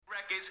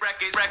One,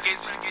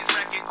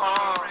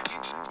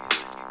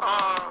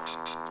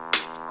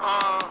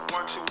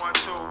 two, one,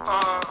 two. 1,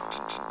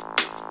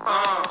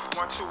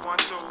 2, 1,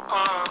 2.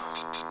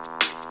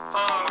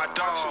 My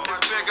dog is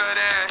bigger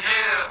than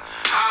hip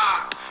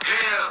hop,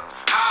 hip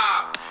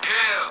hop,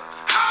 hip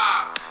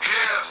hop,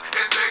 hip.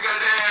 It's bigger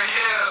than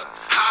hip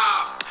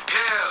hop,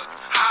 hip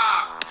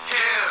hop,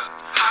 hip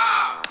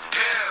hop,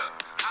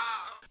 hip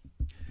hop.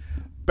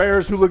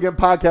 Bears Hooligan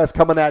Podcast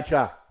coming at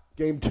ya.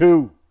 Game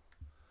 2.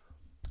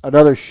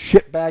 Another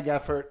shitbag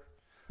effort.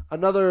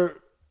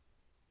 Another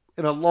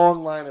in a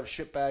long line of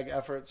shitbag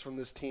efforts from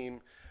this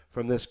team,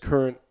 from this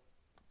current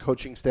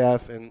coaching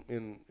staff and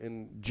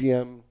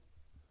GM.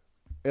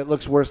 It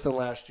looks worse than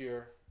last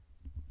year.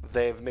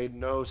 They've made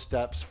no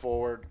steps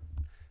forward.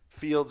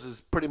 Fields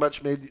has pretty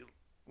much made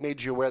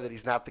you aware that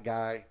he's not the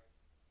guy.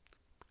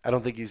 I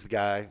don't think he's the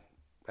guy.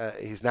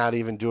 He's not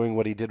even doing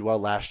what he did well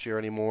last year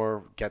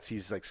anymore.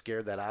 Getsy's like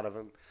scared that out of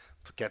him.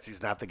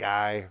 Getsy's not the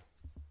guy.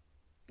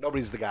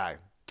 Nobody's the guy.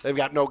 They've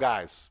got no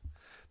guys.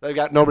 They've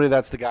got nobody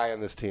that's the guy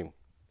on this team.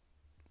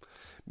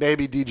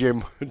 Maybe DJ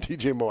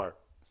Moore.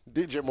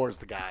 DJ Moore's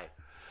the guy.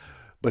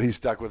 But he's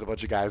stuck with a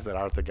bunch of guys that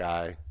aren't the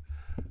guy.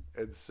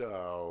 And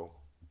so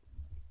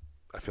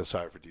I feel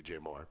sorry for DJ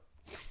Moore.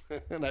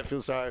 And I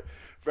feel sorry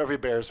for every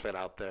Bears fan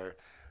out there.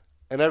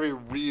 And every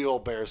real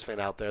Bears fan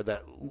out there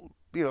that,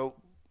 you know,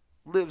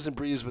 lives and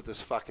breathes with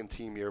this fucking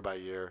team year by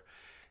year.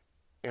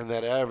 And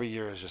that every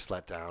year is just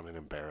let down and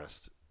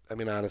embarrassed. I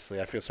mean, honestly,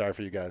 I feel sorry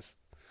for you guys.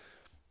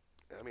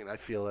 I mean, I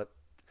feel it.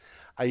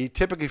 I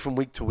typically, from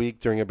week to week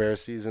during a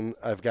Bears season,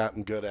 I've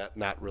gotten good at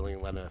not really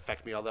letting it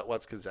affect me all that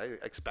much because I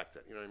expect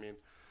it. You know what I mean?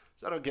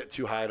 So I don't get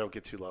too high. I don't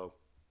get too low.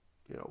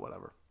 You know,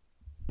 whatever.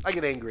 I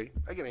get angry.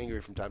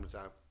 From time to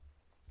time.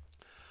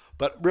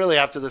 But really,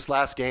 after this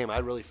last game, I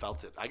really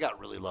felt it. I got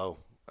really low.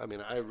 I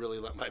mean, I really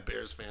let my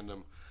Bears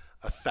fandom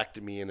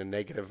affect me in a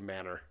negative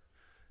manner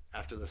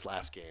after this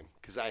last game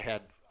because I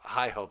had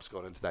high hopes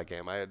going into that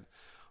game. I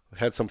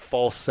had some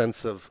false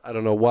sense of, I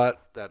don't know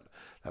what, that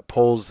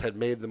Poles had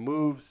made the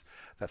moves,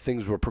 that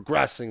things were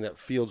progressing, that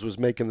Fields was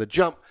making the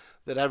jump,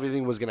 that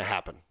everything was going to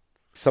happen.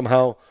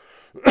 Somehow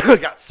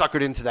got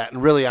suckered into that,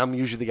 and really I'm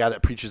usually the guy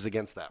that preaches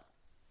against that.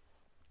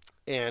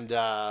 And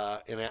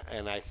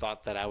I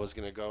thought that I was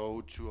going to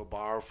go to a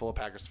bar full of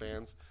Packers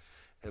fans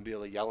and be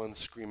able to yell and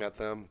scream at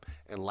them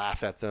and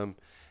laugh at them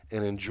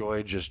and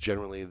enjoy just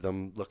generally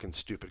them looking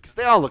stupid. Because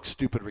they all look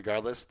stupid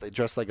regardless. They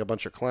dress like a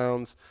bunch of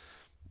clowns.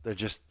 They're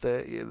just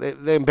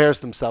they embarrass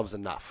themselves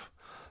enough.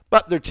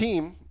 But their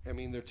team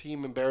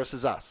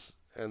embarrasses us,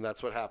 and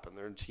that's what happened.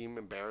 Their team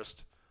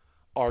embarrassed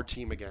our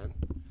team again,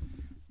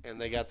 and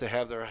they got to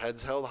have their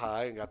heads held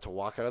high and got to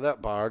walk out of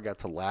that bar, got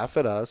to laugh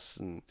at us,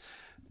 and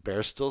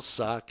Bears still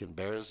suck, and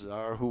Bears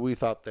are who we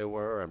thought they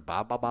were, and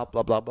blah, blah, blah,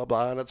 blah, blah, blah,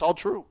 blah, and it's all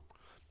true.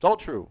 It's all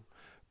true.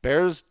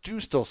 Bears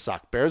do still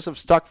suck. Bears have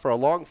stuck for a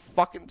long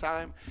fucking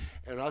time,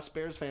 and us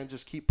Bears fans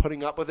just keep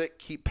putting up with it,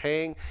 keep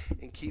paying,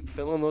 and keep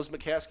filling those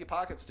McCaskey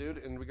pockets, dude.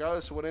 And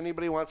regardless of what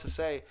anybody wants to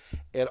say,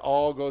 it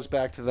all goes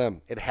back to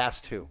them. It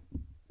has to.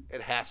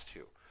 It has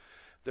to.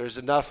 There's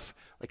enough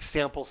like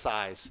sample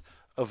size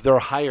of their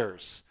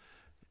hires,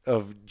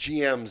 of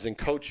GMs and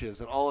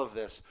coaches and all of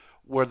this,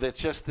 where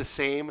it's just the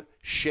same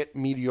shit,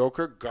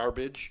 mediocre,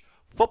 garbage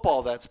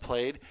football that's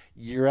played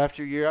year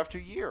after year after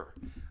year.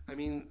 I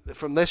mean,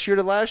 from this year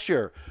to last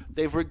year,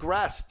 they've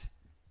regressed.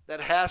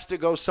 That has to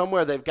go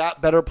somewhere. They've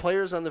got better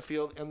players on the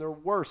field, and they're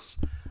worse.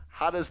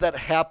 How does that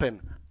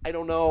happen? I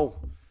don't know.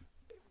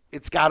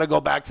 It's got to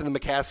go back to the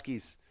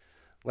McCaskies.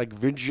 Like,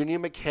 Virginia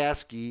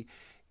McCaskey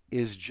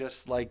is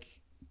just like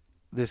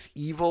this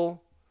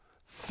evil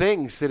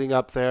thing sitting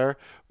up there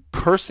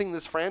cursing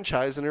this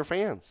franchise and her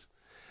fans.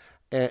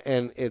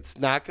 And it's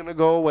not going to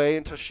go away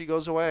until she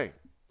goes away.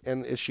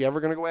 And is she ever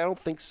going to go away? I don't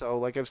think so,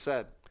 like I've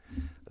said.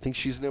 I think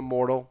she's an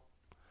immortal.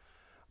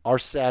 Our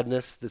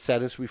sadness, the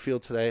sadness we feel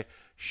today,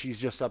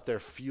 she's just up there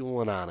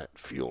fueling on it.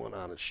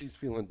 She's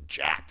feeling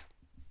jacked.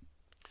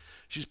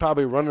 She's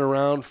probably running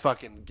around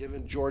fucking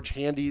giving George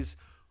handies.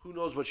 Who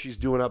knows what she's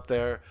doing up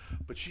there.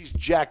 But she's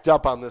jacked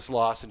up on this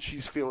loss, and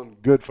she's feeling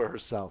good for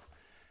herself.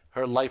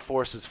 Her life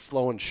force is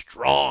flowing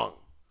strong.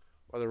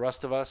 While the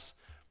rest of us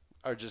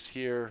are just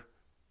here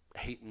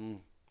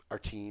hating our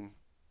team,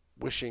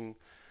 wishing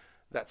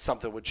that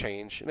something would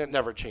change, and it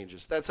never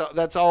changes.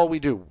 That's all we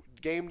do.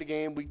 Game to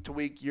game, week to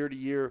week, year to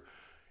year,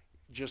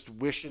 just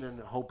wishing and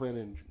hoping,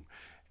 and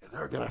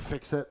they're going to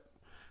fix it.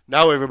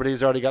 Now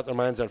everybody's already got their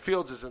minds on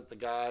Fields isn't the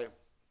guy.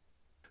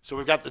 So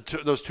we've got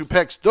those two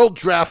picks. They'll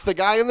draft the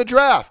guy in the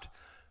draft.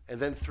 And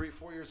then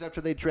 3-4 years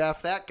after they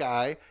draft that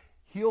guy,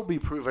 he'll be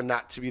proven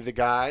not to be the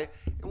guy,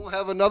 and we'll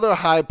have another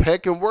high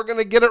pick, and we're going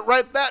to get it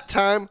right that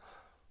time.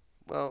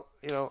 Well,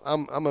 you know,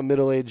 I'm a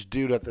middle-aged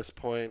dude at this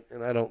point,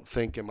 and I don't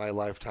think in my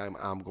lifetime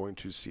I'm going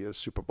to see a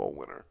Super Bowl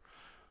winner.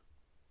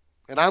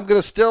 And I'm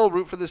going to still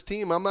root for this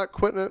team. I'm not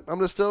quitting it. I'm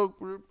going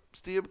to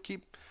still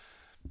keep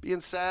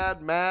being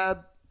sad,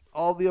 mad,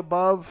 all the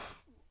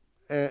above.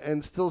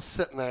 and still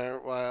sitting there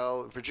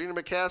while Virginia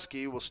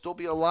McCaskey will still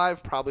be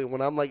alive probably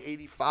when I'm like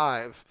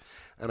 85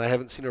 and I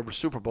haven't seen her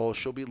Super Bowl.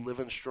 She'll be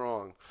living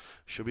strong.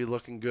 She'll be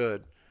looking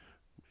good.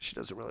 She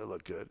doesn't really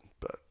look good,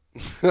 but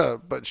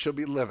but she'll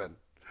be living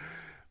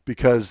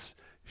because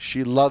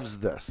she loves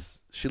this.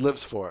 She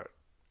lives for it.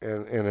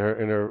 And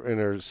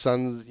her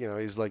son's,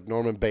 he's like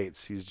Norman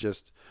Bates. He's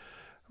just,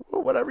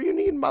 well, whatever you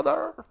need,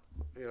 mother.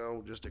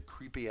 Just a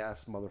creepy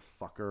ass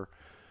motherfucker.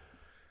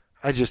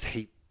 I just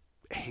hate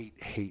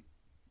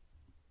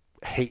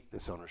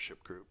this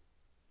ownership group,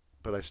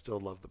 but I still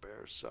love the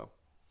Bears. So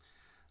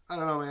I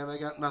don't know, man. I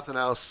got nothing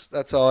else.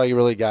 That's all I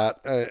really got.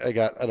 I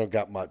don't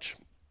got much.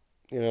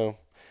 I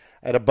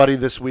had a buddy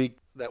this week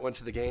that went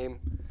to the game.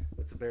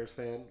 That's a Bears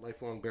fan,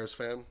 lifelong Bears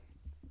fan,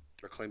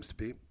 or claims to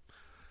be.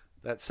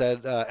 That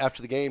said,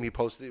 after the game, he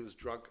posted he was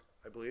drunk,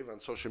 I believe, on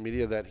social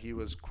media that he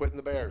was quitting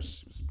the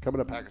Bears. He was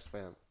becoming a Packers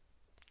fan.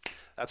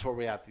 That's where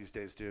we're at these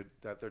days, dude.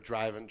 That they're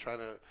driving, trying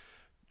to,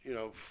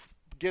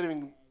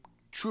 getting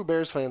true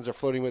Bears fans are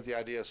flirting with the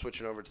idea of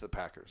switching over to the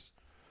Packers.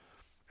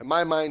 In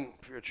my mind,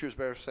 if you're a true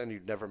Bears fan,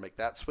 you'd never make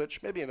that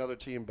switch. Maybe another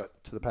team,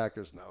 but to the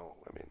Packers, no.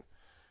 I mean,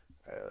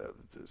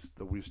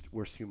 the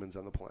worst humans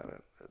on the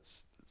planet.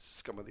 It's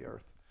scum of the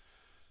earth.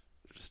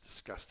 They're just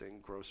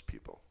disgusting, gross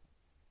people.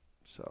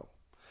 So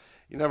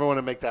you never want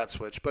to make that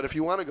switch. But if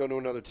you want to go to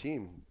another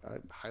team, I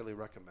highly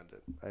recommend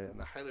it. I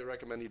highly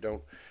recommend you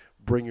don't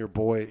bring your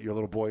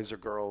little boys or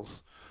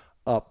girls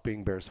up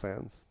being Bears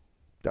fans.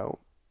 Don't.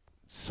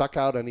 Suck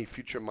out any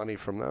future money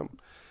from them.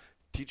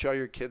 Teach all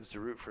your kids to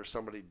root for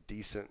somebody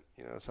decent,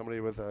 somebody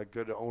with a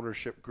good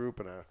ownership group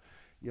and a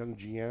young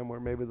GM where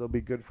maybe they'll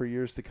be good for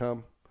years to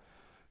come.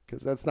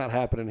 Because that's not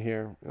happening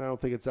here. And I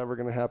don't think it's ever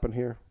going to happen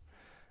here.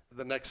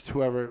 The next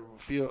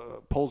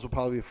polls will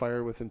probably be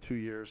fired within 2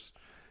 years.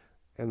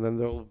 And then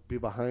they'll be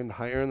behind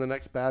hiring the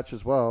next batch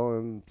as well.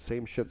 And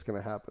same shit's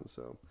going to happen.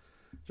 So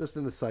just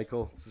in the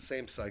cycle. It's the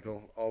same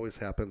cycle. Always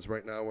happens.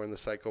 Right now we're in the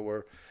cycle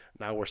where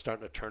now we're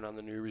starting to turn on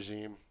the new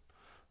regime.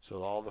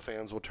 So all the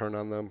fans will turn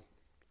on them.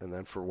 And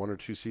then for 1 or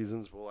 2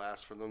 seasons, we'll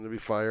ask for them to be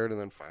fired.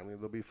 And then finally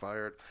they'll be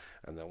fired.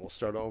 And then we'll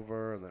start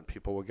over. And then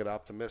people will get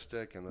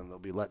optimistic. And then they'll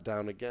be let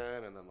down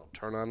again. And then they'll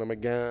turn on them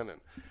again. And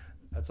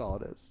that's all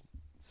it is.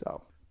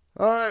 So,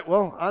 all right.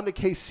 Well, on to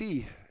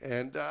KC.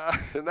 And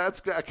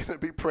that's not going to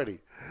be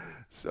pretty.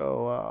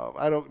 So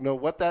I don't know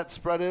what that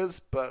spread is.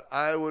 But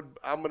I'm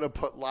going to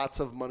put lots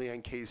of money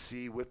on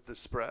KC with the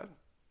spread.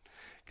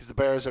 Because the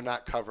Bears are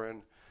not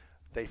covering.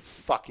 They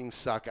fucking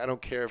suck. I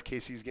don't care if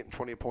KC's getting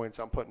 20 points.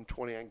 I'm putting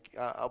 20 on.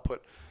 I'll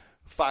put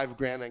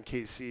 $5,000 on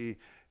KC,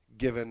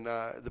 giving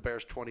the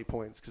Bears 20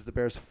 points because the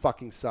Bears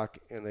fucking suck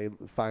and they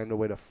find a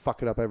way to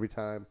fuck it up every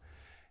time.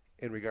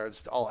 In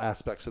regards to all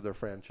aspects of their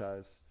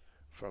franchise,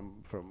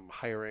 from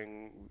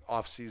hiring,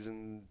 off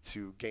season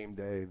to game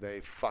day, they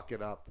fuck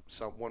it up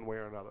one way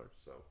or another.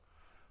 So,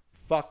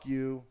 fuck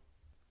you,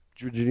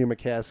 Virginia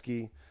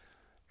McCaskey,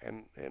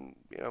 and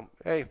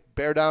hey,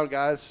 bear down,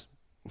 guys.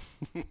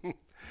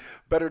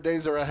 Better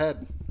days are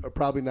ahead, or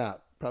probably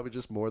not. Probably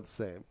just more of the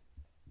same.